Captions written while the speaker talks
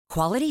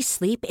Quality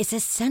sleep is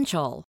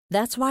essential.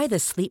 That's why the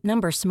Sleep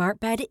Number Smart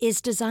Bed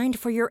is designed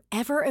for your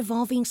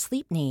ever-evolving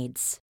sleep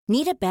needs.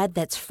 Need a bed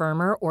that's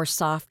firmer or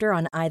softer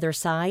on either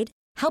side?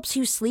 Helps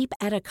you sleep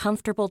at a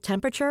comfortable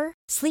temperature?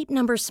 Sleep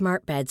Number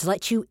Smart Beds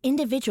let you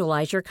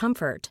individualize your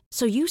comfort,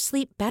 so you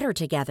sleep better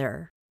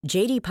together.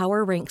 J.D.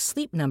 Power ranks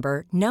Sleep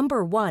Number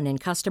number 1 in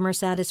customer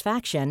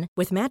satisfaction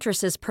with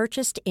mattresses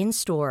purchased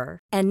in-store.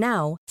 And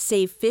now,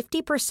 save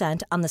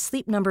 50% on the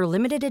Sleep Number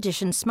Limited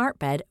Edition Smart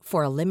Bed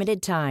for a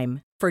limited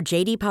time. For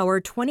J.D. Power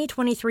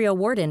 2023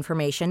 award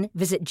information,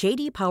 visit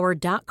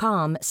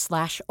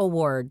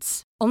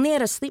jdpower.com/awards. Only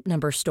at a Sleep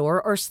Number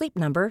store or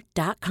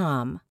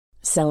sleepnumber.com.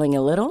 Selling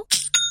a little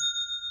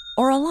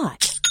or a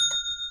lot?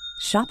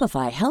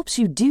 Shopify helps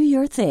you do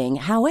your thing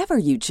however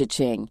you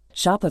cha-ching.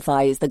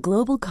 Shopify is the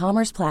global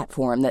commerce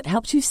platform that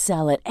helps you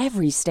sell at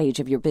every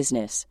stage of your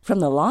business. From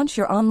the launch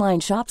your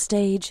online shop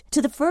stage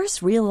to the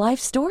first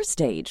real-life store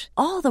stage,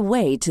 all the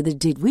way to the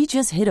did we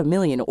just hit a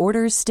million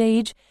orders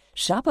stage.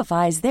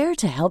 Shopify is there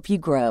to help you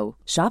grow.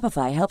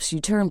 Shopify helps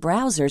you turn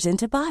browsers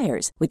into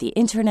buyers with the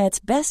internet's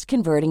best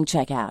converting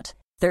checkout.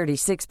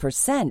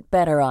 36%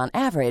 better on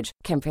average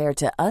compared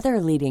to other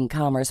leading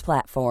commerce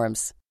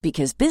platforms.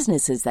 Because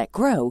businesses that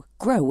grow,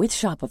 grow with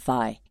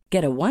Shopify.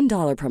 Get a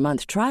 $1 per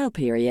month trial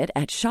period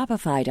at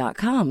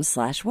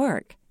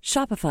shopify.com/work.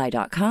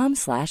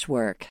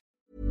 Shopify.com/work.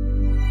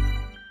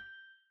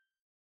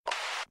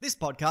 This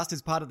podcast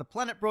is part of the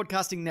Planet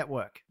Broadcasting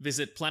Network.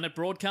 Visit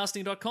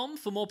planetbroadcasting.com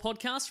for more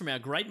podcasts from our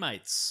great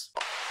mates.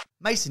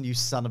 Mason, you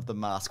son of the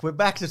mask. We're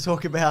back to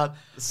talk about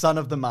Son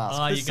of the Mask.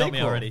 Oh, the you got me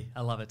sequel. already.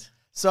 I love it.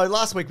 So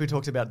last week we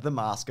talked about The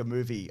Mask, a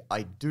movie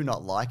I do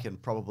not like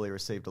and probably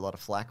received a lot of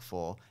flack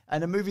for,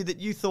 and a movie that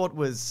you thought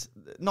was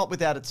not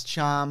without its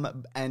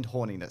charm and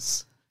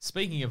horniness.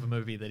 Speaking of a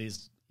movie that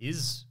is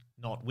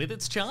not with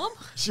its charm,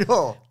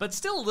 Sure. but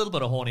still a little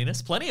bit of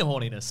horniness, plenty of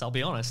horniness, I'll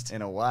be honest.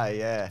 In a way,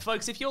 yeah.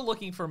 Folks, if you're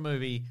looking for a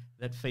movie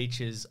that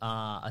features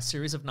a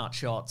series of nut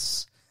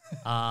shots,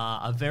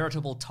 a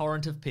veritable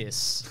torrent of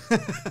piss,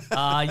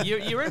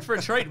 you're in for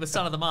a treat with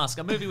Son of the Mask,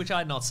 a movie which I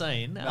had not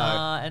seen. No.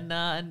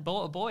 And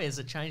boy, has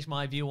it changed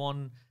my view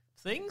on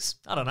things.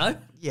 I don't know.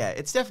 Yeah,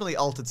 it's definitely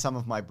altered some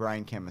of my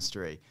brain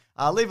chemistry.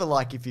 Leave a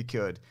like if you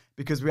could,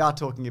 because we are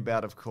talking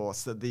about, of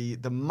course, the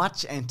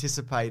much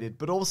anticipated,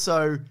 but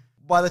also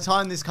by the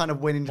time this kind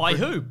of went into... By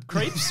who?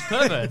 Creeps?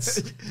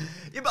 Perverts?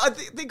 Yeah, but I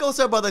think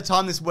also by the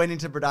time this went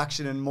into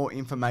production and more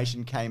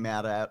information came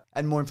out about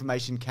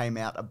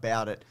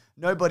it,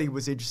 nobody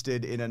was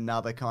interested in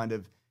another kind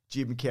of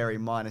Jim Carrey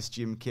minus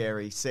Jim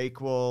Carrey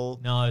sequel.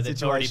 No,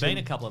 there's already situation.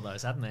 been a couple of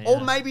those, hadn't there? Or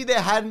maybe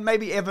there hadn't.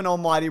 Maybe Evan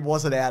Almighty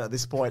wasn't out at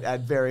this point,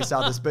 and various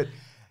others. But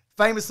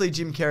famously,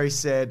 Jim Carrey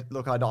said,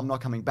 look, I'm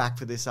not coming back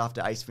for this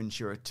after Ace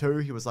Ventura 2.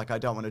 He was like, I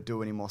don't want to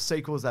do any more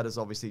sequels. That has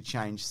obviously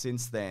changed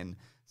since then.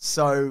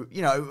 So,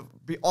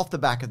 off the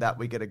back of that,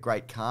 we get a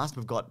great cast.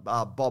 We've got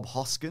Bob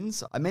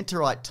Hoskins. I meant to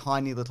write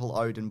Tiny Little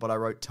Odin, but I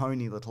wrote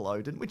Tony Little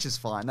Odin, which is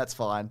fine. That's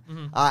fine.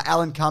 Mm-hmm.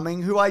 Alan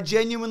Cumming, who I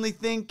genuinely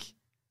think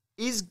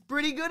is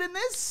pretty good in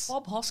this.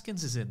 Bob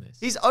Hoskins is in this.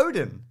 He's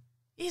Odin.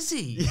 Is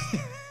he?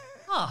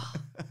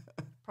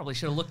 Probably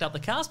should have looked up the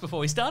cast before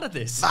we started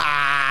this.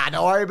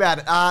 Don't worry about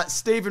it.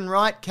 Stephen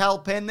Wright, Cal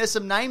Penn, there's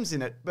some names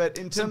in it. But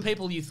in some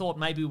people you thought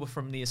maybe were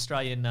from the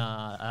Australian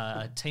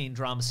teen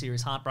drama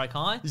series Heartbreak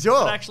High.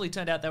 Sure. But actually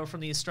turned out they were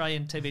from the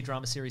Australian TV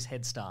drama series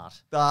Head Start.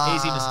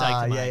 Easy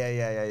mistake to make.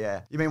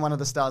 Yeah. You mean one of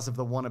the stars of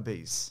The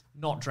Wannabes?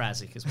 Not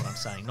Drazik is what I'm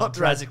saying. Not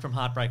Drazik from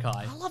Heartbreak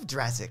High. I love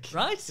Drazik.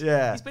 Right?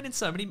 Yeah. He's been in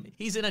so many...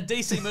 He's in a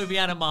DC movie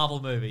and a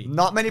Marvel movie.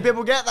 Not many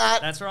people get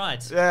that. That's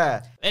right.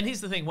 Yeah. And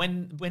here's the thing.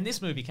 When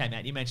this movie came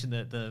out, you mentioned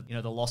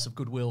the loss of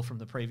goodwill from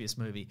the previous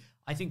movie.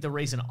 I think the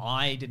reason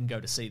I didn't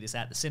go to see this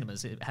at the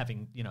cinemas,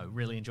 having,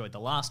 really enjoyed the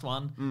last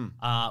one,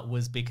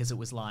 was because it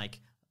was like,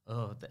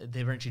 oh,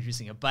 they're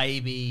introducing a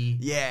baby,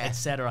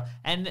 etc.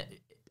 And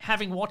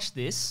having watched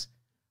this,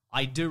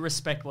 I do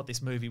respect what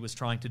this movie was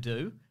trying to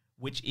do,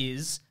 which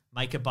is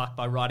make a buck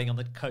by riding on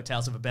the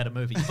coattails of a better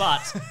movie.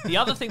 But the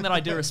other thing that I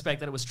do respect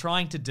that it was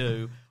trying to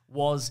do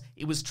was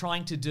it was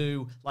trying to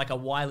do like a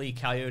Wile E.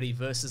 Coyote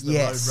versus the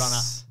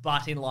Roadrunner,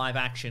 but in live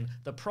action.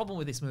 The problem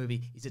with this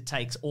movie is it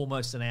takes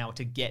almost an hour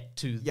to get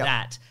to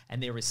that,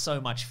 and there is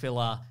so much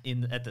filler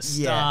at the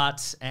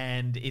start,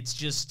 and it's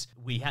just,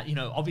 we have,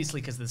 obviously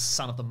because the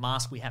Son of the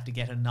Mask, we have to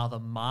get another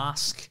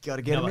mask. Got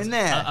to get him in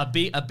there.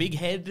 A big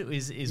head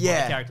is what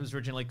the character was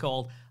originally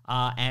called.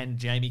 And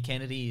Jamie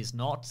Kennedy is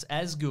not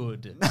as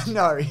good.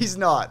 No, he's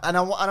not. And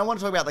I want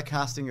to talk about the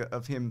casting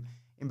of him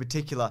in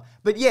particular.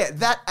 But yeah,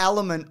 that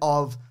element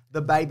of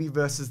the baby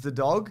versus the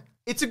dog,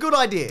 it's a good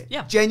idea.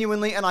 Yeah.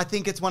 Genuinely. And I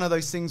think it's one of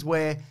those things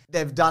where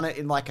they've done it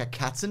in like a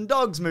cats and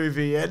dogs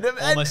movie. And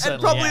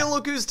probably a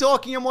Look Who's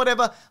Talking and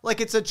whatever.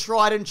 Like it's a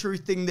tried and true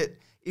thing that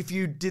if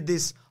you did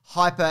this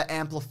hyper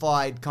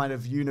amplified kind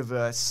of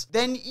universe,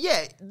 then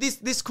yeah,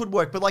 this could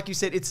work. But like you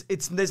said,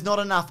 it's there's not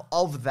enough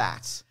of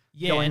that.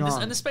 going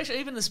on. And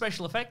even the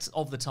special effects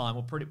of the time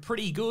were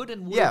pretty good,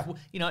 and Yeah.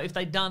 if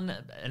they'd done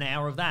an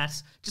hour of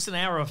that, just an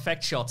hour of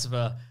effect shots of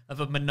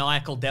a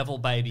maniacal devil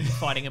baby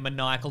fighting a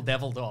maniacal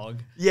devil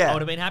dog, Yeah. I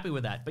would have been happy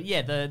with that. But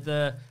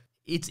yeah,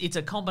 it's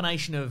a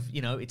combination of,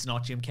 it's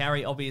not Jim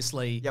Carrey,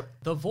 obviously. Yep.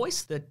 The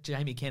voice that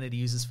Jamie Kennedy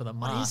uses for the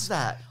mask. What is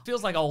that?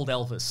 Feels like old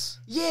Elvis.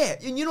 Yeah,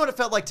 and you know what it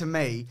felt like to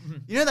me?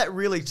 You know that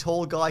really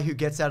tall guy who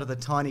gets out of the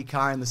tiny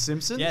car in The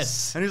Simpsons?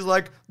 Yes. And he's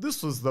like,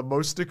 this was the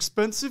most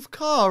expensive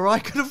car I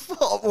could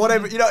afford.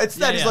 Whatever. It's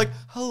that. Yeah, He's yeah. like,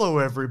 hello,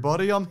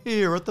 everybody. I'm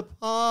here at the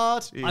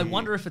party. I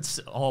wonder if it's...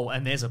 Oh,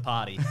 and there's a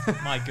party.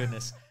 My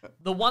goodness.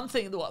 The one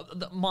thing...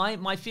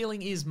 My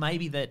feeling is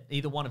maybe that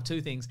either one of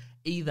two things.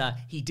 Either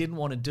he didn't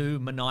want to do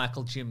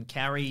maniacal Jim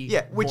Carrey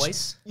which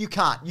voice. You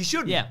can't. You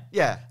shouldn't. Yeah.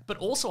 Yeah. But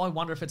also I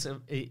wonder if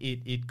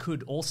it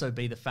could also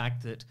be the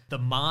fact that the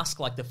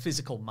mask, like the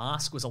physical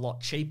mask, was a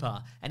lot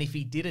cheaper. And if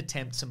he did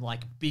attempt some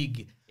like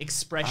big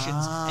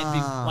expressions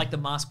and like the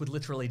mask would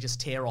literally just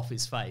tear off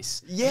his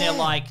face. Yeah. And they're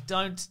like,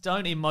 don't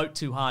emote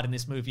too hard in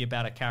this movie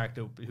about a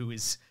character who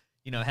is...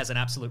 has an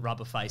absolute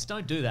rubber face.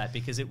 Don't do that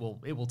because it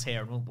will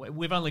tear. And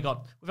we've only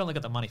got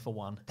the money for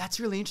one. That's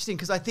really interesting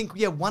because I think,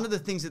 one of the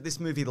things that this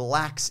movie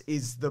lacks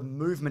is the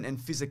movement and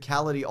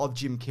physicality of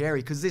Jim Carrey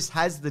because this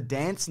has the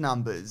dance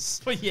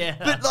numbers. But yeah.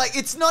 But like,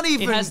 it's not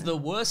even... It has the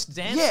worst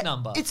dance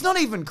number. It's not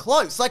even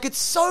close. Like, it's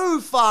so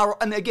far...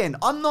 And again,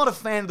 I'm not a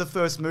fan of the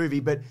first movie,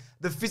 but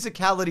the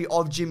physicality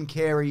of Jim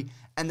Carrey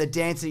and the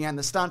dancing and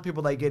the stunt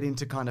people they get in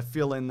to kind of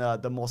fill in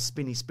the more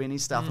spinny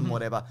stuff and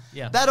whatever.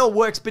 Yeah. That all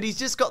works, but he's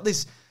just got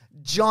this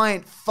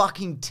giant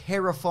fucking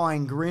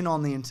terrifying grin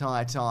on the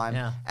entire time.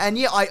 Yeah. And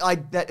I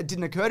that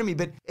didn't occur to me,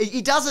 but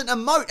he doesn't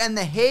emote and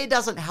the hair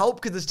doesn't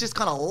help because it's just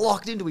kind of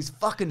locked into his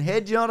fucking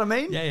head, you know what I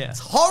mean? Yeah, yeah. It's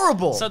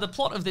horrible. So the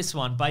plot of this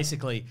one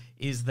basically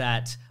is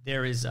that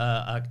there is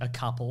a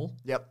couple.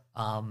 Yep.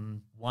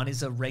 One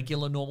is a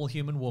regular normal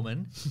human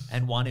woman,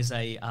 and one is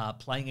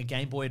playing a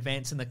Game Boy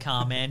Advance in the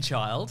car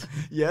man-child.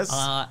 Yes.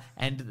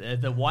 And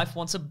the wife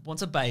wants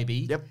a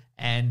baby. Yep.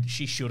 And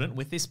she shouldn't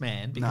with this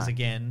man because No.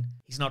 again,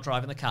 he's not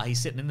driving the car.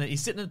 He's sitting in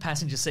the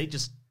passenger seat,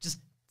 just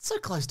So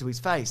close to his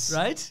face.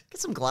 right.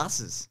 Get some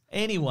glasses.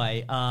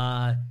 Anyway,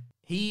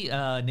 he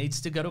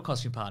needs to go to a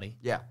costume party.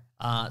 Yeah.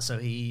 So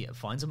he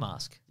finds a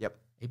mask. Yep.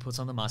 He puts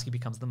on the mask. He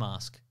becomes the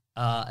mask.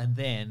 And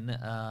then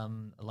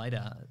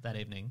later that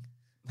evening,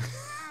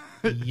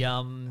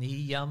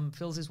 he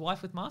fills his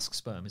wife with mask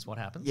sperm. Is what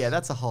happens. Yeah,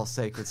 that's a whole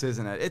sequence,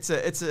 isn't it? It's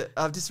a.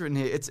 I've just written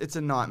here. It's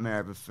a nightmare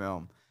of a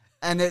film,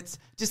 and it's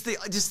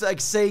just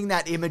like seeing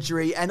that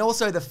imagery, and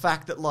also the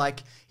fact that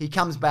like he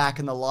comes back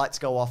and the lights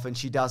go off, and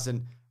she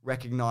doesn't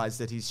recognize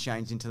that he's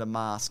changed into the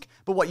mask.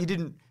 But what you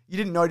didn't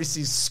notice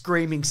his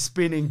screaming,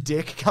 spinning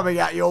dick coming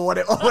at you, or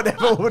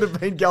whatever would have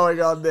been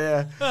going on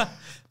there.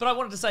 But I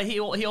wanted to say he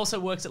also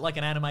works at like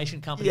an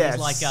animation company. Yes.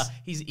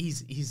 He's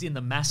like he's in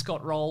the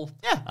mascot role.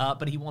 Yeah.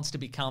 But he wants to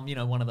become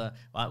one of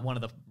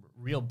the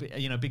real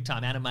big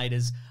time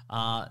animators.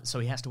 So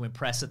he has to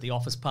impress at the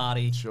office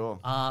party. Sure.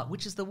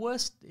 Which is the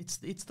worst.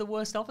 It's the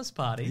worst office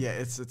party. Yeah,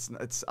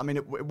 it's. I mean,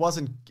 it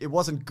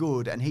wasn't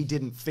good, and he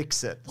didn't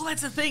fix it. Well,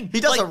 that's the thing. He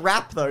does a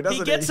rap though, doesn't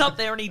he? He gets up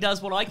there and he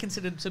does what I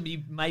consider to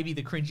be maybe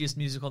the cringiest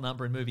musical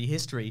number in movie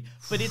history.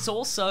 But it's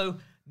also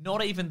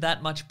not even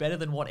that much better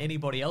than what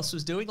anybody else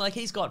was doing. Like,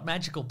 he's got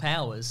magical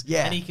powers,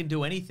 Yeah. and he can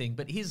do anything.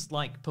 But his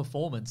like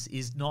performance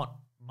is not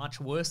much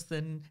worse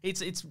than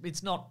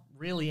it's not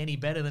really any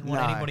better than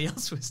what No. anybody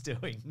else was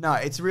doing. No,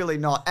 it's really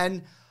not.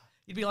 And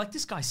You'd be like,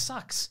 this guy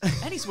sucks,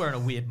 and he's wearing a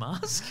weird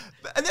mask.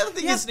 the other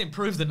thing He is, hasn't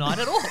improved the night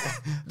at all.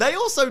 they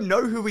also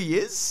know who he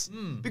is.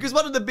 Because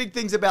one of the big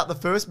things about the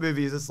first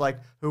movie is it's like,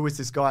 who is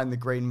this guy in the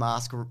green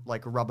mask,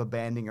 like rubber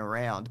banding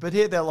around? But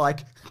here they're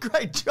like,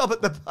 great job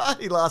at the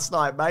party last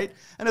night, mate.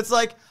 And it's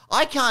like,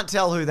 I can't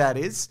tell who that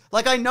is.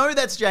 Like, I know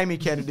that's Jamie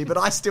Kennedy, but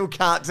I still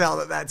can't tell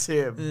that that's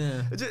him.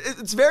 Yeah.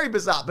 It's very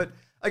bizarre, but...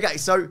 Okay,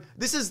 so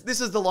this is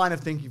the line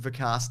of thinking for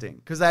casting.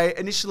 Because they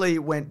initially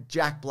went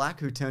Jack Black,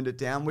 who turned it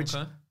down, which...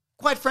 Okay.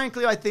 Quite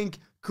frankly, I think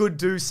could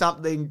do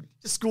something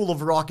School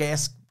of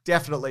Rock-esque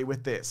definitely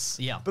with this.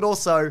 Yeah. But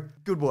also,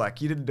 good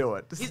work. You didn't do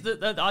it.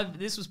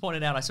 This was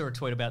pointed out. I saw a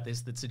tweet about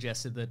this that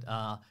suggested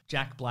that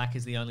Jack Black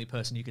is the only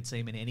person you could see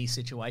him in any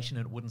situation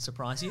and it wouldn't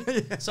surprise you.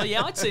 So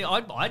yeah,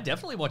 I'd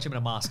definitely watch him in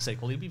a Mask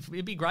sequel.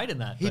 He'd be great in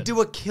that. He'd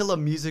do a killer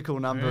musical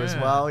number as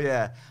well,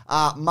 yeah.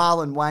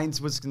 Marlon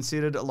Wayans was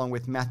considered along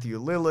with Matthew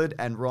Lillard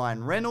and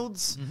Ryan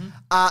Reynolds.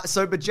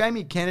 But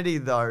Jamie Kennedy,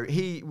 though,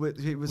 he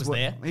was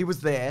there? He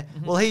was there.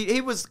 Well,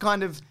 he was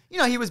kind of,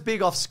 he was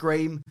big off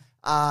Scream.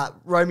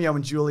 Romeo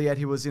and Juliet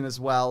he was in as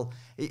well.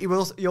 He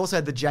also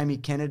had the Jamie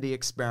Kennedy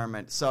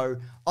experiment. So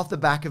off the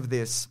back of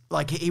this,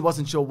 like he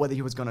wasn't sure whether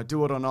he was going to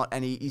do it or not.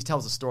 And he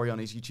tells a story on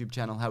his YouTube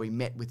channel how he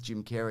met with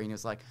Jim Carrey and he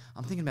was like,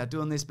 I'm thinking about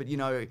doing this, but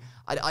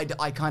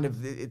I kind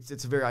of,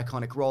 it's a very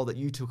iconic role that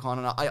you took on.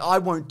 And I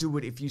won't do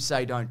it if you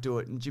say don't do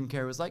it. And Jim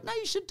Carrey was like, no,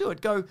 you should do it.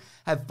 Go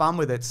have fun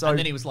with it. So And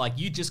then he was like,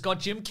 you just got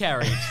Jim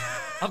Carrey.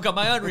 I've got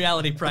my own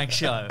reality prank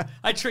show.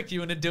 I tricked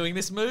you into doing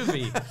this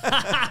movie.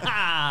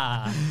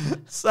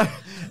 So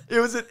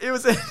It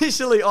was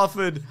initially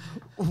offered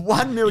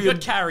 $1 You million.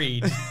 got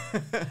carried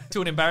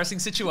to an embarrassing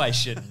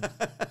situation.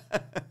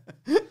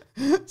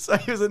 So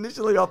he was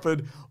initially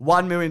offered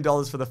 $1 million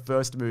for the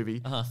first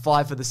movie,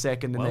 5 for the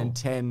second, and then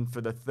 10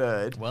 for the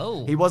third.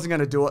 Whoa. He wasn't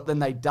going to do it. Then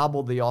they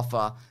doubled the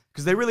offer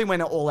because they really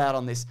went all out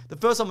on this. The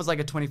first one was like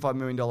a $25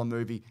 million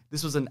movie.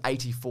 This was an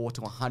 $84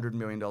 to $100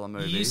 million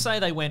movie. You say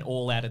they went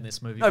all out in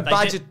this movie. No,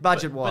 but they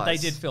budget-wise. But they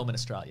did film in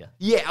Australia.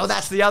 Yeah, oh,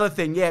 that's the other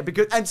thing. Yeah,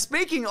 and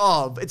speaking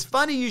of, it's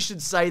funny you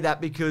should say that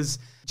because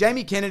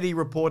Jamie Kennedy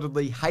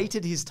reportedly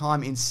hated his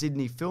time in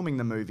Sydney filming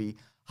the movie.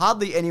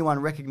 Hardly anyone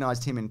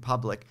recognised him in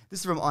public.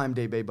 This is from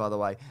IMDb, by the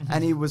way.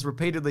 And he was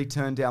repeatedly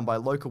turned down by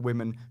local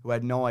women who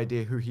had no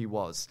idea who he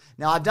was.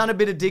 Now, I've done a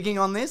bit of digging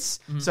on this,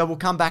 so we'll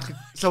come back.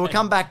 So we'll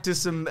come back to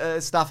some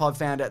stuff I've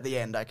found at the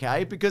end,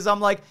 okay? Because I'm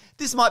like,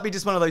 this might be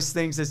just one of those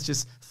things that's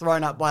just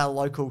thrown up by a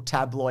local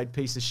tabloid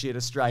piece of shit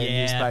Australian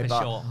newspaper,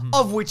 for sure.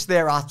 of which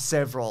there are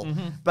several.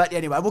 But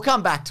anyway, we'll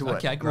come back to it.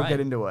 Okay, great. We'll get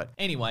into it.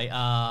 Anyway,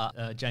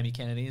 Jamie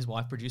Kennedy, his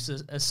wife,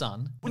 produces a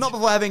son. Not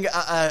before having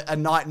a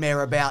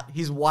nightmare about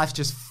his wife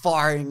just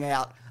firing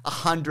out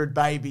 100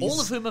 babies.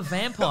 All of whom are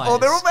vampires. Oh,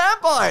 they're all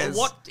vampires.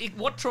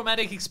 What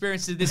traumatic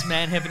experience did this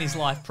man have in his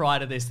life prior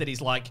to this that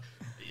he's like,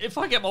 if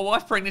I get my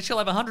wife pregnant, she'll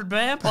have 100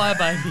 vampire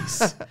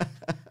babies?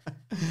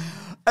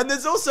 And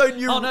there's also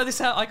new... Oh no,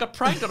 I got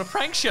pranked on a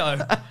prank show.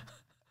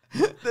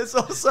 There's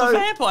also...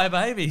 Vampire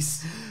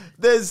babies.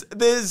 There's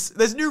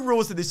new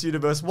rules to this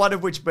universe, one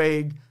of which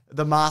being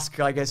the mask,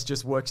 I guess,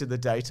 just works in the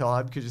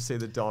daytime because you see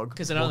the dog.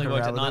 Because it only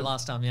worked at night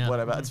last time, yeah.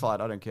 Whatever, it's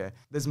fine, I don't care.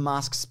 There's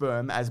mask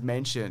sperm, as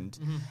mentioned.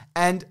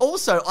 And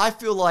also, I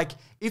feel like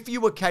if you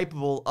were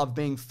capable of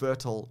being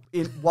fertile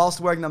whilst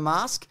wearing the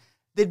mask,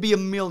 there'd be a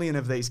million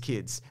of these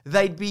kids.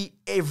 They'd be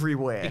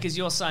everywhere. Because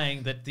you're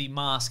saying that the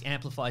mask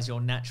amplifies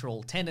your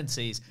natural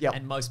tendencies,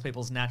 and most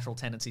people's natural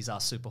tendencies are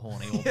super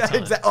horny all the time.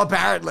 Exactly.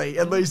 Apparently,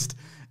 at least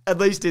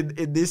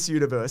in this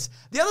universe.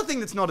 The other thing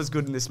that's not as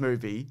good in this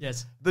movie,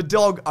 the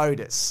dog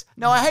Otis.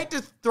 Now, I hate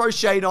to throw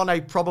shade on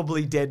a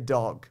probably dead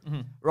dog,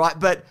 right?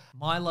 But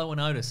Milo and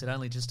Otis, I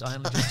only just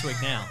twig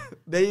now.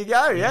 There you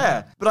go,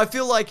 yeah. But I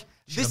feel like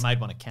should have made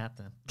one a cat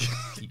then.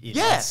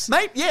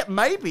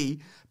 Maybe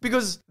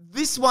because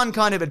this one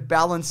kind of it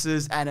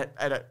balances and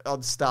it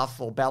on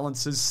stuff or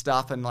balances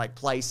stuff and like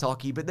plays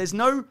hockey, but there's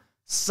no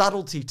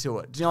subtlety to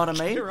it. Do you know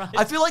what I mean? Right.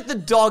 I feel like the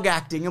dog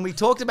acting, and we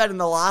talked about it in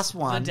the last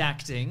one. The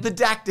dacting.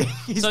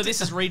 So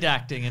this is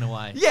redacting in a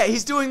way. Yeah,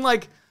 he's doing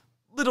like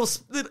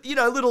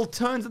little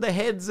turns of the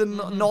heads and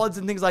nods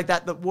and things like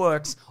that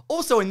works.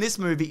 Also in this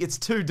movie, it's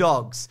 2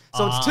 dogs.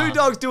 So it's 2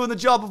 dogs doing the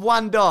job of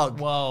 1 dog.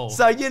 Whoa.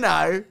 So, you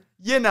know.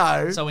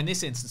 So in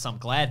this instance, I'm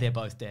glad they're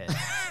both dead.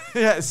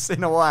 Yes,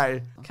 in a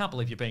way. I can't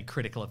believe you're being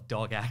critical of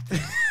dog acting.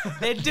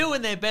 They're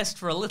doing their best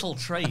for a little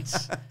treat,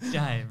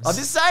 James. I'm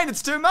just saying,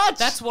 it's too much.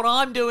 That's what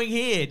I'm doing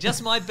here.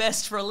 Just my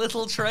best for a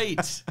little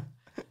treat.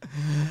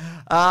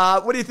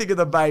 What do you think of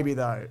the baby,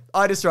 though?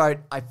 I just wrote,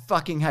 I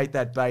fucking hate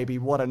that baby.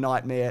 What a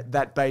nightmare.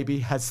 That baby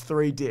has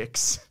 3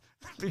 dicks.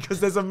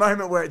 Because there's a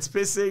moment where it's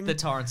pissing. The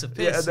torrents of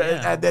piss,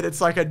 and then it's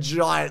like a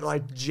giant,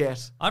 like,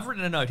 jet. I've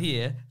written a note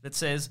here that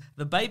says,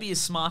 the baby is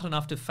smart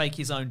enough to fake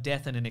his own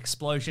death in an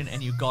explosion,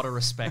 and you gotta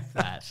respect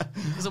that.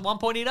 Because at one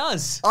point he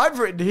does. I've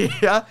written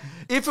here,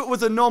 if it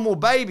was a normal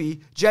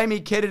baby,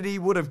 Jamie Kennedy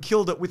would have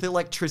killed it with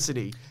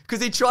electricity.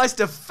 Because he tries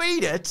to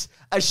feed it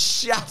a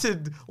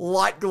shattered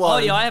light globe. Oh,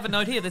 yeah, I have a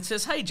note here that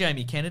says, hey,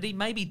 Jamie Kennedy,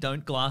 maybe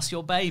don't glass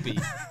your baby.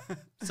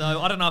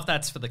 So I don't know if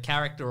that's for the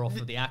character or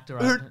for the actor.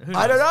 Who knows?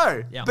 I don't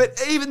know. Yeah. But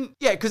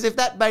because if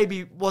that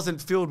baby wasn't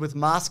filled with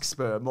mask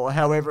sperm or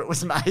however it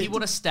was made... He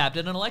would have stabbed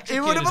it and electrocuted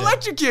it. He would have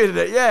electrocuted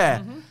it,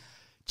 yeah.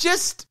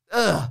 Just,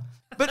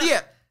 But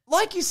yeah,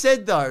 like you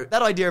said, though,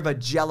 that idea of a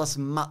jealous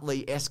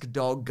Muttley-esque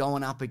dog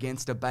going up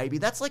against a baby,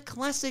 that's like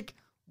classic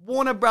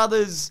Warner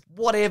Brothers,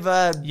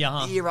 whatever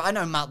era. I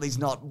know Muttley's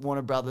not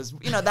Warner Brothers.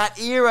 You know, that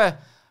era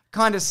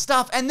kind of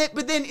stuff.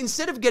 But then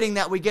instead of getting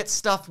that, we get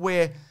stuff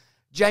where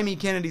Jamie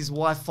Kennedy's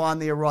wife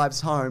finally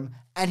arrives home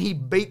and he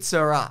beats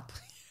her up.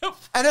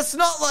 And it's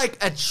not like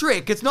a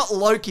trick. It's not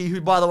Loki, who,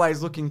 by the way,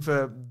 is looking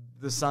for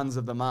the Sons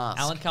of the Mask.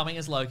 Alan Cumming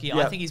as Loki. Yep.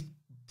 I think he's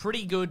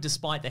pretty good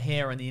despite the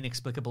hair and the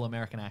inexplicable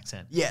American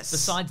accent. Yes.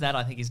 Besides that,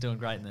 I think he's doing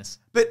great in this.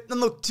 But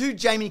look, to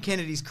Jamie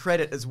Kennedy's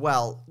credit as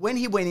well, when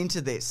he went into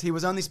this, he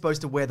was only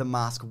supposed to wear the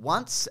mask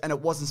once, and it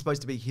wasn't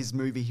supposed to be his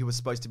movie. He was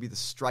supposed to be the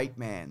straight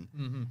man.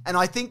 And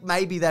I think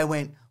maybe they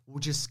went, we'll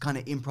just kind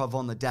of improv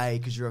on the day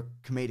because you're a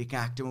comedic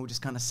actor and we'll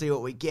just kind of see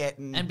what we get.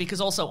 And because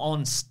also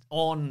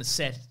on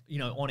set, you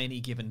know, on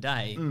any given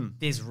day,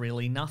 there's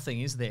really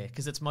nothing, is there?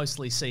 Because it's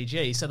mostly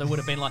CG. So they would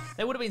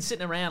have been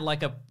sitting around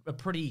like a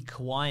pretty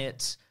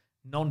quiet,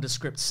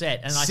 nondescript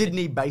set. And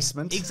Sydney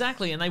basement.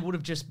 Exactly. And they would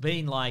have just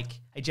been like,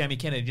 hey, Jamie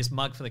Kennedy, just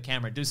mug for the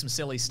camera, do some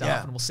silly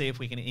stuff, and we'll see if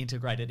we can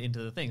integrate it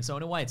into the thing. So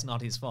in a way, it's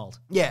not his fault.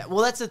 Yeah,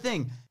 well, that's the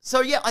thing.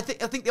 So yeah, I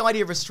think the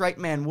idea of a straight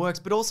man works,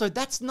 but also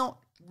that's not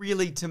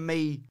really, to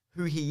me,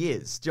 who he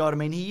is. Do you know what I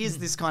mean? He is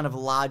this kind of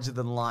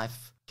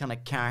larger-than-life kind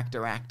of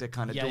character actor,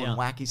 kind of doing yeah.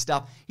 wacky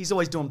stuff. He's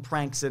always doing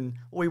pranks,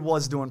 or he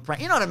was doing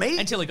pranks. You know what I mean?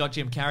 Until he got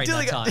Jim Carrey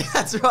that time.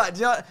 That's right.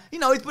 You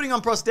know, he's putting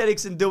on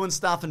prosthetics and doing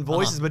stuff and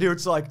voices, but here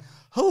it's like,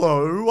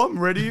 hello, I'm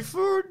ready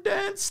for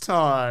dance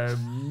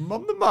time.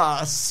 I'm the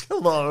mask.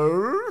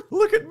 Hello,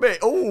 look at me.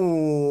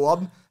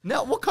 Oh,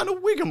 now what kind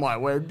of wig am I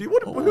wearing?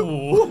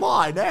 Who am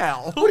I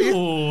now?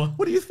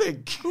 What do you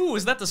think? Ooh,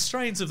 is that the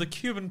strains of the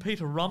Cuban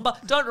Peter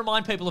Rumba? Don't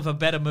remind people of a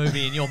better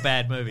movie in your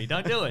bad movie.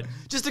 Don't do it.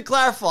 Just to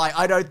clarify,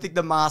 I don't think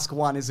The Mask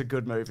 1 is a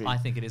good movie. I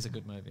think it is a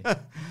good movie.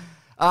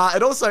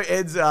 It also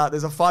ends,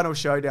 there's a final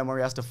showdown where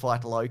he has to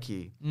fight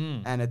Loki.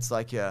 And it's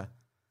like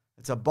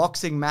it's a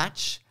boxing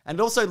match. And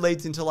it also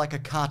leads into like a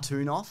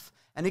cartoon off.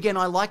 And again,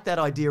 I like that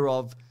idea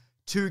of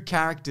two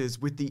characters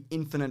with the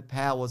infinite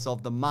powers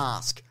of the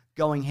mask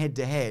going head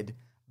to head,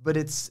 but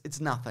it's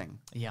nothing.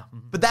 Yeah.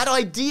 But that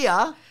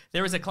idea...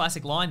 There is a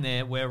classic line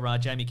there where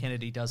Jamie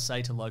Kennedy does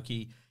say to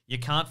Loki, "You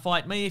can't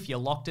fight me if you're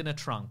locked in a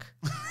trunk."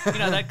 You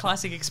know that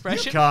classic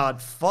expression? You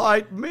can't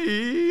fight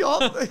me.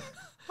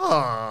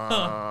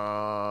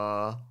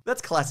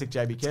 That's classic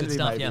Jamie Kennedy,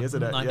 stuff, maybe, yeah.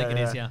 isn't it? I think it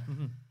is, yeah.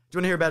 Mm-hmm. Do you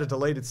want to hear about a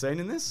deleted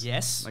scene in this?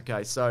 Yes.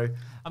 Okay, so...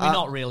 I mean,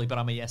 not really, but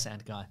I'm a yes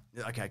and guy.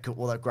 Okay, cool.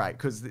 Well, great,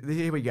 because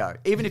here we go.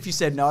 Even if you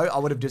said no, I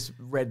would have just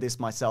read this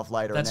myself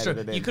later That's and true.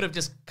 edited it in. You could have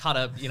just cut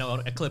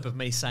a clip of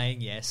me saying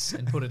yes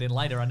and put it in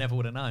later. I never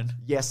would have known.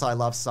 Yes, I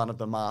love Son of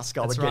the Mask,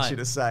 I would get you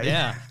to say.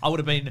 Yeah, I would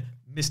have been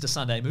Mr.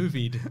 Sunday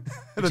Movied, which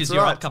That's is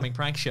your right. upcoming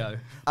prank show.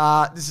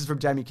 This is from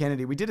Jamie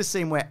Kennedy. We did a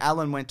scene where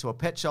Alan went to a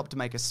pet shop to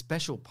make a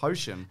special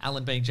potion.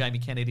 Alan being Jamie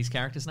Kennedy's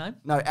character's name?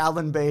 No,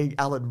 Alan being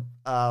Alan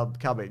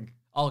Cumming.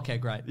 Oh, okay,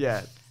 great.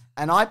 Yeah.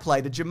 And I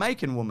played a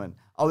Jamaican woman.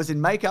 I was in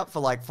makeup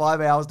for like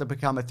 5 hours to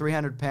become a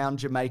 300-pound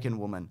Jamaican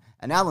woman.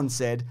 And Alan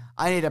said,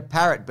 I need a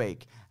parrot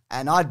beak.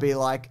 And I'd be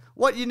like,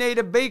 what you need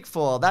a beak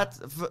for?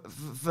 That's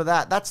for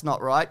that. That's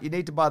not right. You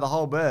need to buy the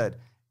whole bird.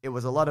 It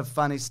was a lot of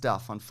funny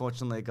stuff.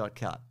 Unfortunately, it got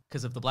cut.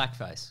 Because of the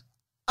blackface.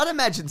 I'd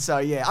imagine so,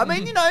 yeah. I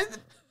mean, you know,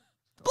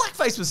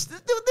 blackface was...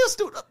 They'll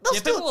still...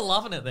 People were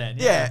loving it then.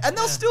 Yeah, and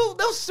they'll still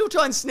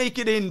try and sneak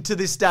it in to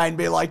this day and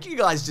be like, you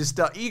guys are just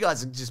You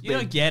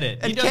don't get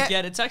it. You don't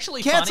get it. It's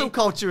actually cancel funny.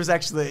 culture is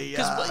actually...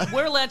 Because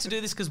we're allowed to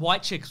do this because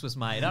White Chicks was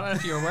made. I don't know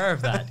if you're aware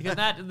of that. Because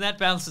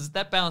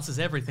that balances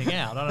everything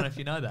out. I don't know if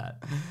you know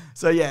that.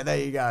 So yeah, there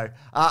you go.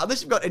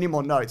 Unless you've got any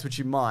more notes, which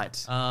you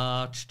might.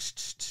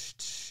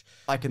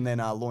 I can then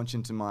launch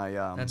into my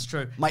That's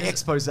true. My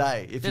expose,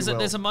 if you will.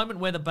 There's a moment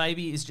where the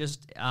baby is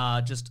just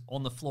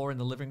on the floor in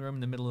the living room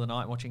in the middle of the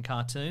night watching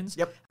cartoons.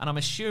 Yep. And I'm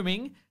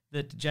assuming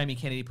that Jamie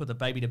Kennedy put the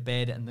baby to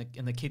bed and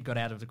the kid got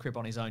out of the crib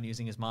on his own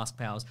using his mask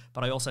powers.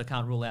 But I also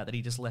can't rule out that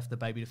he just left the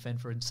baby to fend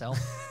for himself,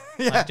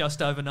 like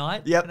just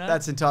overnight. Yep, you know?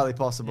 that's entirely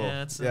possible.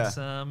 Yeah,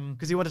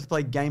 because he wanted to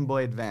play Game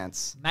Boy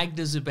Advance.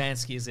 Magda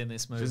Zubanski is in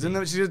this movie.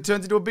 She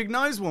turns into a big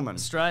nose woman.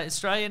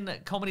 Australian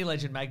comedy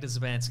legend Magda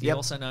Zubanski,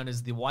 also known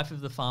as the wife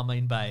of the farmer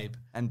in Babe.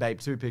 And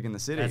Babe 2 Pig in the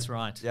City. That's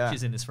right. Yeah.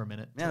 She's in this for a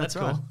minute. Yeah, so that's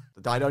cool.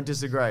 right. I don't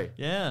disagree.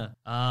 Yeah.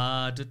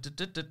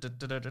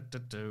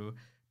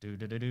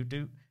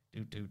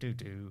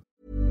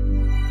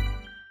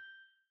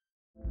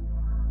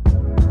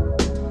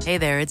 Hey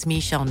there, it's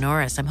Michelle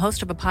Norris. I'm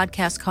host of a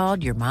podcast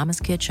called Your Mama's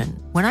Kitchen.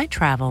 When I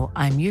travel,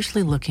 I'm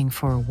usually looking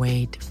for a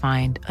way to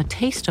find a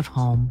taste of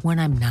home when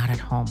I'm not at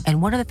home.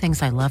 And one of the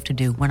things I love to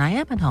do when I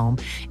am at home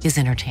is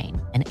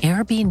entertain. And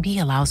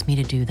Airbnb allows me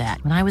to do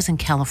that. When I was in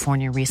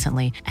California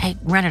recently, I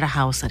rented a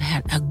house that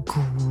had a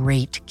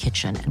great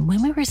kitchen. And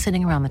when we were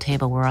sitting around the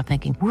table, we were all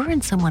thinking, we're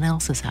in someone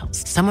else's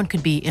house. Someone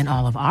could be in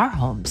all of our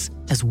homes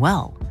as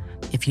well.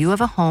 If you have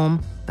a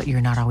home, but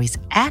you're not always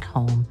at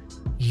home,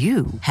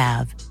 you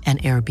have an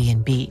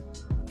Airbnb.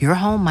 Your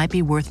home might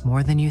be worth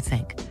more than you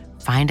think.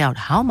 Find out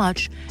how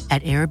much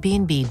at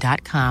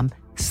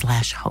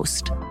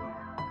airbnb.com/host.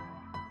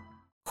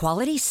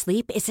 Quality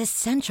sleep is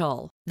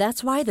essential.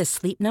 That's why the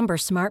Sleep Number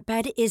Smart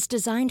Bed is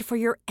designed for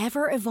your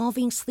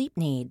ever-evolving sleep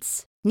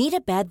needs. Need a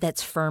bed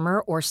that's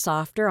firmer or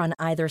softer on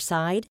either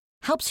side?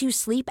 Helps you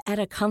sleep at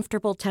a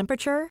comfortable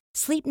temperature?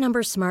 Sleep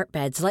Number Smart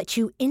Beds let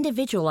you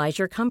individualize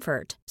your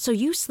comfort so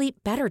you sleep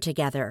better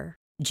together.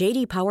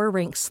 J.D. Power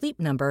ranks Sleep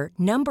Number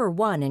number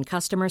 1 in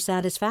customer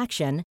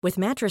satisfaction with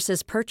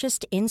mattresses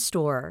purchased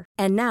in-store.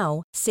 And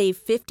now, save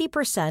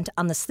 50%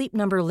 on the Sleep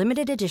Number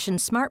Limited Edition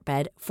Smart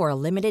Bed for a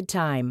limited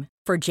time.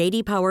 For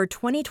J.D. Power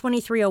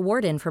 2023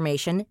 award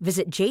information,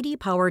 visit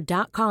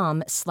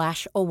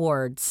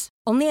jdpower.com/awards.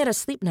 Only at a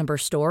Sleep Number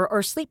store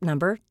or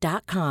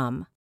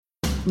sleepnumber.com.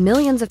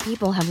 Millions of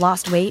people have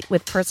lost weight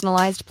with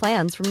personalized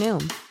plans from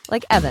Noom.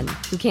 Like Evan,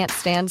 who can't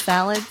stand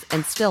salads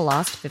and still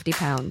lost 50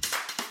 pounds.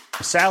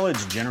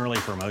 Salads generally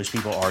for most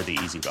people are the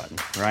easy button,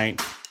 right?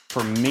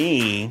 For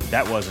me,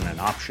 that wasn't an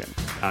option.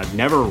 I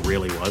never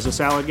really was a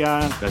salad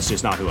guy. That's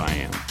just not who I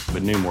am.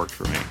 But Noom worked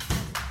for me.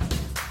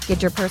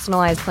 Get your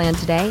personalized plan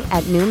today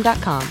at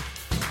Noom.com.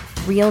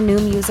 Real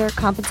Noom user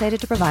compensated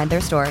to provide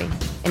their story.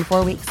 In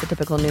 4 weeks, the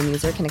typical Noom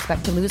user can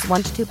expect to lose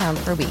 1 to 2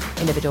 pounds per week.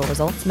 Individual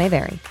results may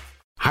vary.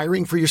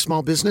 Hiring for your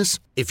small business?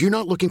 If you're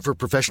not looking for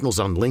professionals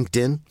on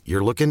LinkedIn,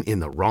 you're looking in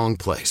the wrong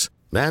place.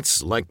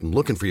 That's like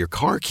looking for your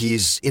car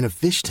keys in a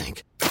fish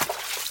tank.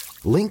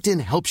 LinkedIn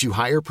helps you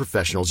hire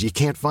professionals you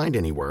can't find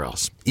anywhere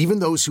else, even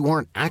those who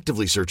aren't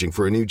actively searching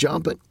for a new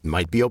job but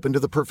might be open to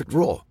the perfect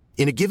role.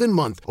 In a given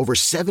month, over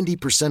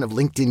 70% of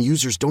LinkedIn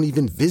users don't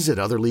even visit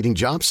other leading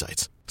job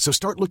sites. So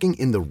start looking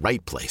in the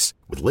right place.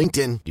 With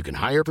LinkedIn, you can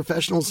hire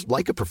professionals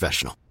like a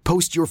professional.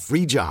 Post your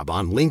free job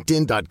on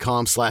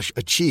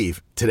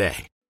linkedin.com/achieve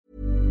today.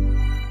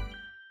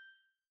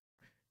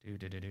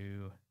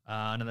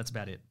 No, that's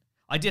about it.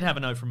 I did have a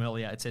note from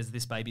earlier. It says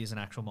this baby is an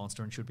actual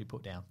monster and should be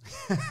put down.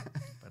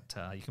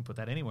 But you can put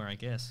that anywhere, I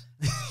guess.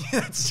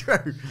 That's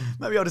true.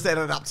 Maybe I'll just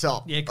edit it up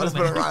top. Yeah, cool, I'll just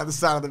put it right at the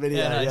start of the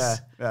video. Yeah, nice.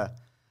 Yeah.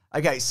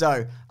 Okay,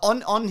 so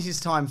on his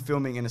time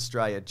filming in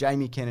Australia,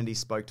 Jamie Kennedy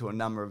spoke to a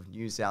number of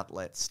news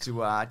outlets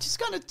to just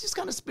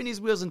kind of spin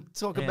his wheels and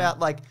talk about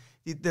like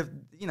the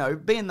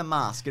being the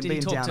mask and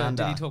being down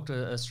under. Did he talk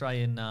to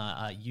Australian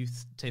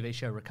youth TV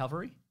show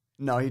Recovery?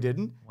 No, he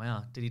didn't.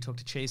 Wow. Did he talk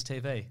to Cheese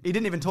TV? He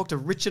didn't even talk to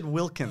Richard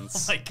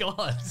Wilkins. Oh my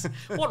God.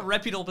 What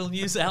reputable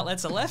news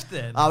outlets are left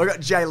then? We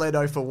got Jay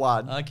Leno for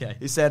one. Okay.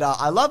 He said,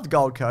 I love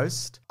Gold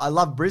Coast. I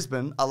love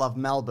Brisbane. I love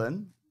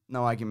Melbourne.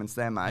 No arguments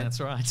there, mate.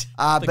 That's right.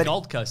 But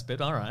Gold Coast bit,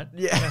 all right.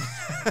 Yeah.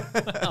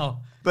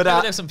 Wow. But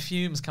maybe there's some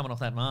fumes coming off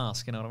that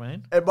mask, you know what I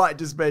mean? It might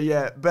just be,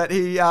 yeah. But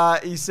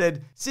he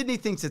said, Sydney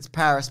thinks it's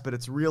Paris, but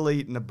it's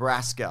really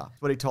Nebraska.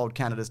 That's what he told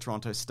Canada's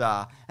Toronto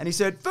Star. And he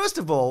said, first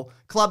of all,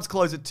 clubs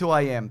close at 2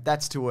 a.m.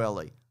 That's too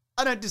early.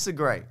 I don't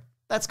disagree.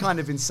 That's kind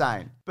of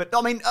insane. But,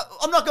 I mean,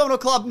 I'm not going to a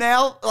club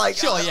now. Like,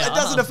 sure, yeah, it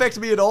doesn't affect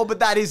me at all, but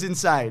that is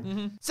insane.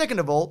 Mm-hmm. Second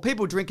of all,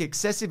 people drink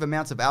excessive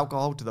amounts of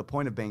alcohol to the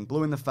point of being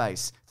blue in the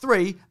face.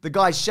 3, the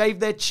guys shave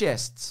their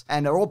chests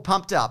and are all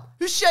pumped up.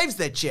 Who shaves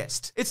their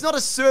chest? It's not a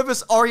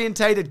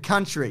service-orientated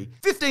country.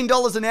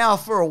 $15 an hour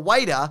for a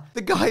waiter. The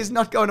guy is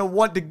not going to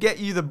want to get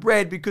you the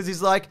bread because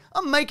he's like,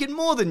 I'm making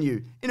more than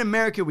you. In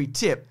America, we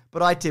tip,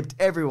 but I tipped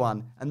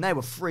everyone, and they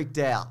were freaked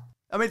out.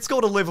 I mean, it's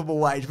called a livable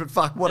wage, but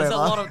fuck, whatever.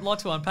 There's a lot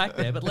to unpack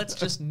there, but let's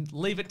just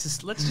leave it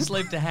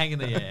to hang in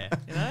the air,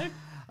 you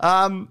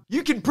know?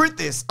 You can print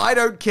this. I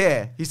don't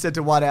care, he said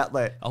to one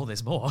outlet. Oh,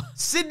 there's more.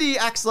 Sydney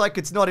acts like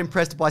it's not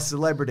impressed by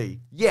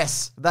celebrity.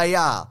 Yes, they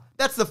are.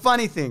 That's the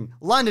funny thing.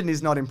 London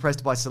is not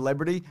impressed by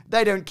celebrity.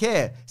 They don't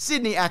care.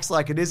 Sydney acts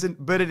like it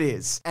isn't, but it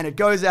is. And it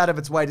goes out of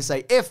its way to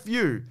say, F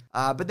you.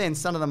 But then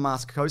Son of the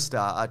Mask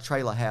co-star,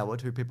 Traylor Howard,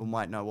 who people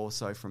might know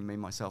also from Me,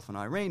 Myself and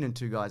Irene and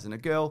Two Guys and a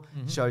Girl,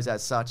 shows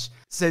as such,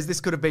 says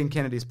this could have been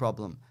Kennedy's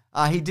problem.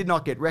 He did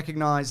not get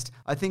recognised.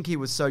 I think he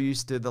was so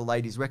used to the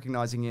ladies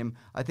recognising him.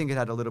 I think it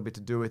had a little bit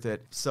to do with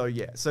it. So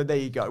yeah, so there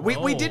you go.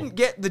 We didn't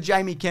get the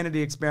Jamie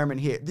Kennedy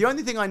experiment here. The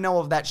only thing I know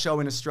of that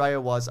show in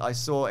Australia was I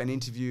saw an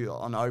interview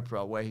on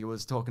Oprah where he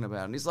was talking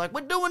about it. And he's like,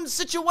 we're doing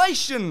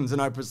situations.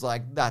 And Oprah's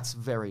like, that's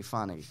very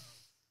funny.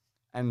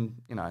 And,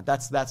 you know,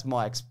 that's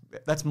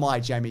my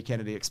Jamie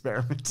Kennedy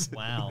experiment.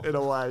 Wow. In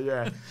a way,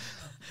 yeah.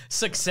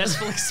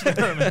 Successful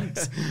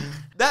experiment.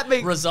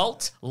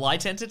 Result,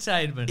 light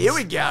entertainment. Here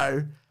we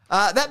go.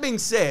 That being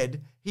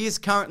said, he is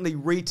currently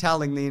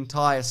retelling the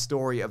entire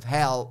story of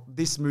how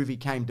this movie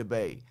came to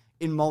be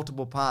in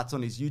multiple parts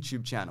on his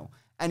YouTube channel.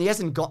 And he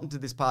hasn't gotten to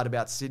this part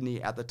about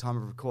Sydney at the time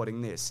of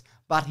recording this,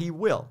 but he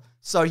will.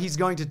 So he's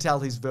going to tell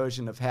his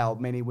version of how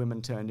many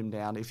women turned him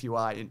down. If you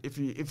are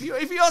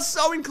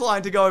so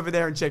inclined to go over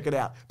there and check it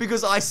out,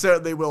 because I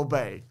certainly will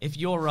be. If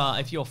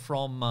you're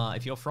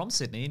from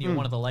Sydney and you're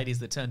one of the ladies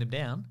that turned him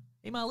down,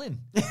 email in.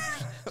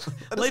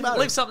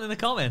 leave something in the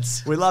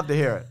comments. We'd love to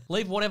hear it.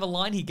 Leave whatever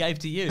line he gave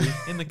to you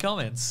in the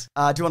comments.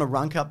 Do you want a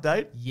Runk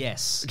update?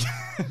 Yes.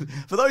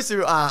 For those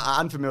who are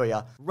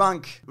unfamiliar,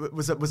 Runk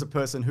was a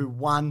person who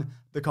won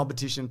the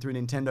competition through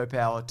Nintendo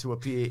Power to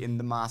appear in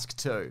The Mask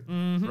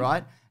 2,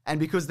 right? And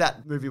because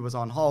that movie was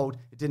on hold,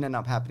 it didn't end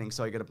up happening,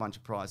 so he got a bunch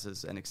of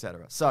prizes and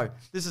etc. So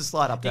this is a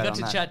slight update on that.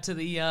 You got to chat to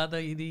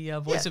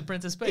the voice of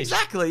Princess Peach.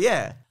 Exactly,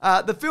 yeah.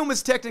 The film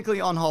is technically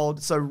on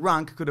hold, so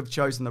Runk could have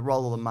chosen the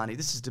role or the money.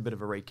 This is just a bit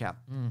of a recap.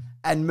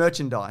 And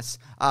merchandise.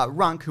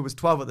 Runk, who was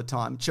 12 at the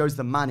time, chose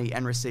the money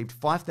and received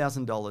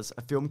 $5,000,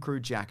 a film crew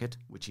jacket,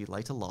 which he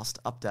later lost,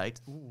 update.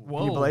 Whoa.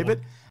 Can you believe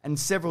it? And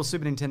several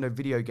Super Nintendo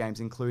video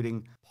games,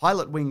 including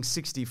Pilot Wing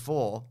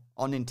 64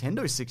 on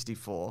Nintendo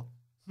 64.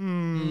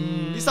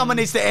 Someone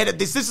needs to edit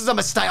this. This is a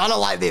mistake. I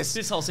don't like this.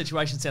 This whole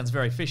situation sounds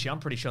very fishy. I'm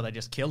pretty sure they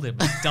just killed him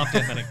and dumped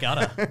him in a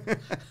gutter.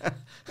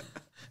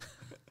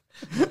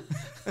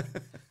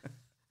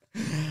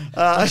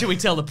 What should we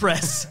tell the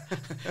press?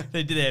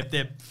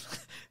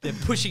 They're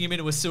pushing him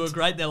into a sewer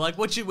grate. They're like,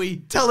 what should we...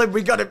 Tell him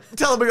we got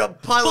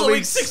Pilot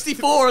Wing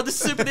 64 on the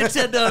Super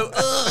Nintendo.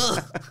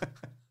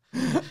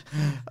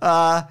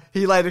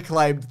 He later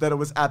claimed that it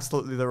was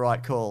absolutely the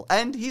right call.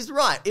 And he's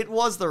right. It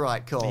was the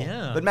right call.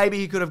 Yeah. But maybe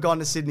he could have gone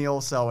to Sydney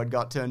also and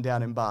got turned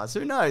down in bars.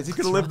 Who knows? He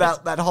could have lived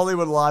that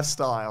Hollywood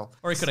lifestyle.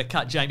 Or he could have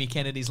cut Jamie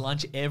Kennedy's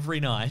lunch every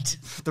night.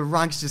 The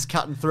Runk's just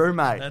cutting through,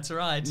 mate. That's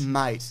right.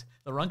 Mate.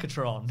 The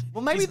Runkatron.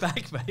 Well, maybe he's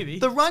back, baby.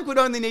 The Runk would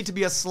only need to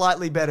be a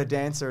slightly better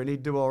dancer and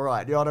he'd do all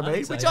right. You know what I mean?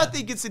 think so, Which yeah. I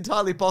think it's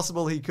entirely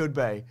possible he could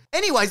be.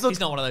 Anyways, look. He's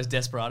not one of those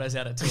desperados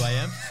out at 2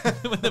 a.m.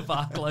 when the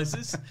bar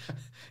closes.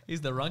 He's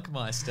the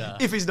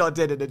Runkmeister. If he's not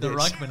dead in a the ditch.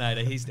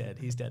 Runkminator, he's dead.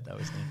 He's dead though,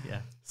 isn't he? Yeah.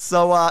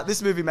 So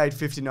this movie made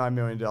 $59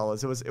 million.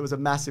 It was a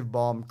massive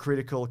bomb,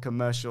 critical,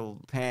 commercial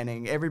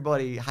panning.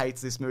 Everybody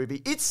hates this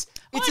movie. I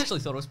actually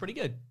thought it was pretty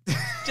good.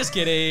 Just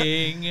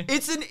kidding.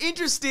 It's an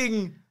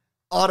interesting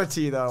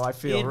oddity, though, I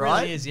feel, It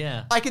right? really is,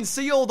 yeah. I can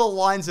see all the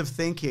lines of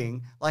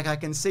thinking. Like, I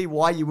can see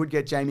why you would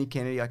get Jamie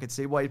Kennedy. I can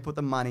see why you'd put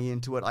the money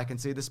into it. I can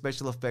see the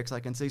special effects. I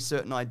can see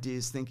certain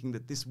ideas thinking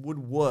that this would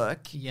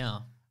work. Yeah.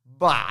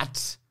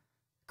 But,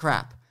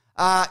 crap.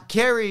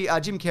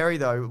 Jim Carrey,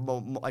 though,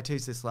 well, I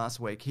teased this last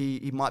week,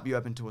 he might be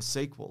open to a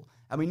sequel.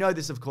 And we know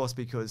this, of course,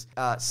 because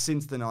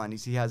since the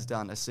 90s, he has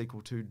done a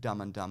sequel to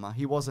Dumb and Dumber.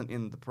 He wasn't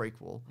in the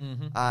prequel.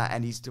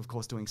 And he's, of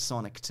course, doing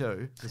Sonic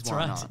 2. Because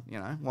why not? You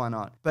know, why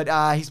not? But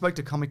he spoke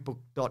to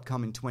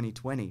comicbook.com in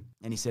 2020,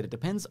 and he said, it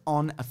depends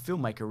on a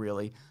filmmaker,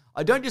 really.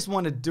 I don't just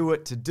want to do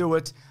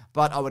it,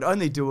 but I would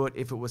only do it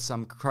if it was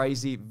some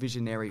crazy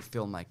visionary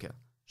filmmaker.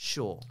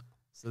 Sure.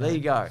 So there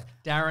you go.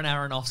 Darren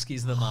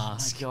Aronofsky's The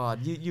Mask. Oh my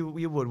God, you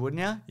would, wouldn't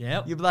you?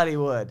 Yep. You bloody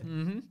would.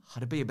 Mm-hmm. Oh,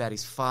 it'd be about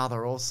his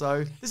father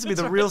also. This would be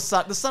the real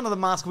son, the son of the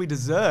Mask we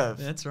deserve.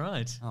 That's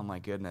right. Oh my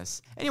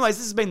goodness. Anyways,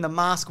 this has been The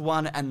Mask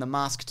 1 and The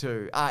Mask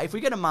 2. If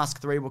we get a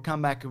Mask 3, we'll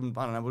come back and,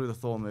 I don't know, we'll do the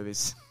Thor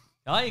movies.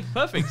 Aye,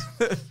 perfect.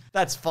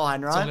 That's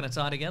fine, right? It's all going to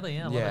tie together,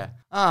 yeah. I love it.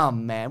 Oh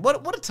man,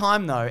 what a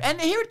time though.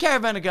 And here at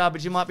Caravan of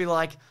Garbage, you might be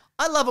like,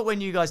 I love it when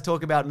you guys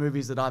talk about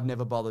movies that I've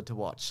never bothered to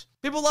watch.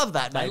 People love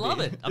that, maybe. They love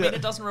it. I mean,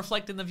 it doesn't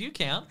reflect in the view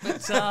count,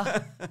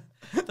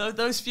 but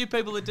those few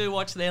people that do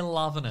watch, they're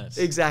loving it.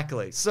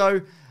 Exactly.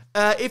 So,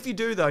 if you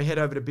do, though, head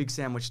over to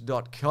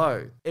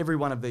bigsandwich.co. Every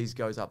one of these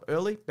goes up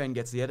early. Ben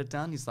gets the edit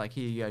done. He's like,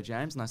 here you go,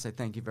 James. And I say,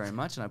 thank you very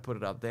much. And I put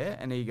it up there.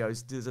 And he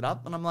goes, does it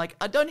up? And I'm like,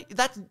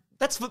 that's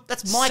my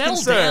Settle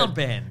concern. down,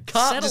 Ben.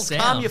 Settle down.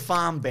 Calm your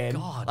farm, Ben.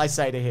 God. I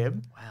say to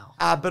him.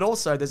 Wow. But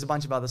also, there's a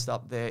bunch of other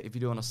stuff there if you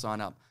do want to sign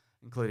up,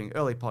 including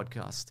early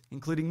podcast,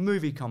 including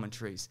movie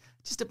commentaries,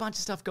 just a bunch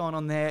of stuff going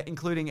on there,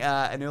 including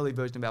an early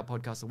version of our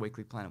podcast, The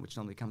Weekly Planet, which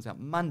normally comes out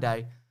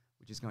Monday,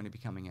 which is going to be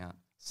coming out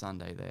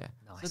Sunday there.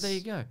 Nice. So there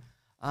you go.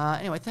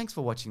 Anyway, thanks for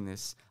watching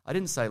this. I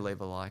didn't say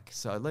leave a like,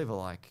 so leave a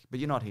like,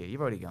 but you're not here.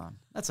 You've already gone.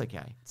 That's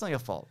okay. It's not your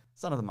fault.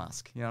 Son of the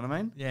Mask. You know what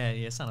I mean?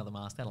 Yeah, Son of the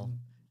Mask.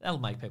 That'll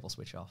make people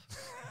switch off.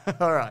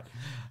 All right.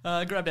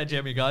 Grab that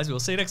jam, you guys. We'll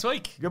see you next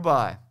week.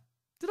 Goodbye.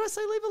 Did I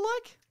say leave a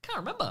like? Can't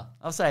remember.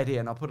 I'll say it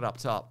here and I'll put it up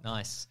top.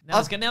 Nice. Now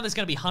there's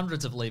going to be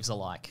hundreds of leaves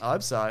alike. I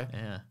hope so.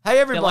 Yeah. Hey,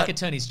 everybody. They're like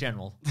attorneys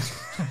general.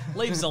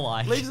 Leaves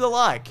alike. Leaves a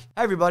like. Hey,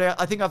 everybody.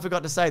 I think I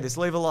forgot to say this.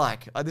 Leave a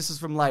like. This is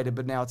from later,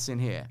 but now it's in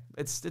here.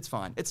 It's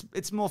fine. It's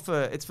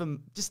for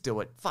just do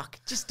it. Fuck.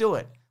 Just do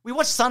it. We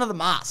watched Son of the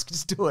Mask.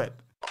 Just do it.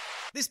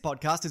 This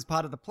podcast is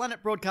part of the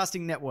Planet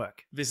Broadcasting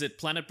Network. Visit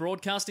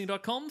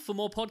planetbroadcasting.com for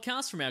more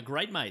podcasts from our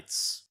great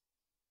mates.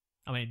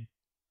 I mean,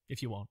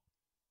 if you want.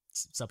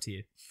 It's up to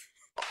you.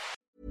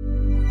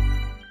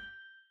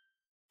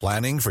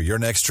 Planning for your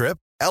next trip?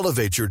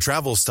 Elevate your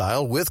travel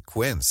style with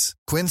Quince.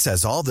 Quince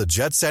has all the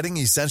jet-setting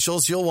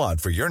essentials you'll want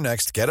for your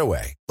next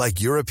getaway,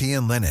 like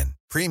European linen,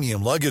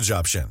 premium luggage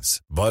options,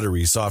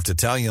 buttery soft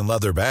Italian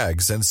leather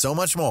bags, and so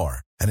much more.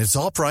 And it's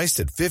all priced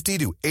at 50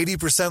 to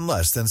 80%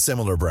 less than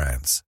similar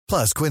brands.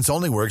 Plus, Quince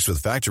only works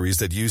with factories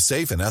that use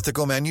safe and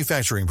ethical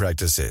manufacturing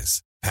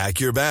practices.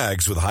 Pack your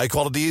bags with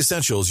high-quality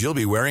essentials you'll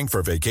be wearing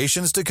for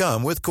vacations to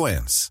come with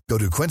Quince. Go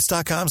to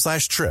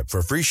quince.com/trip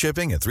for free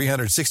shipping and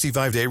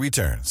 365-day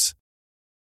returns.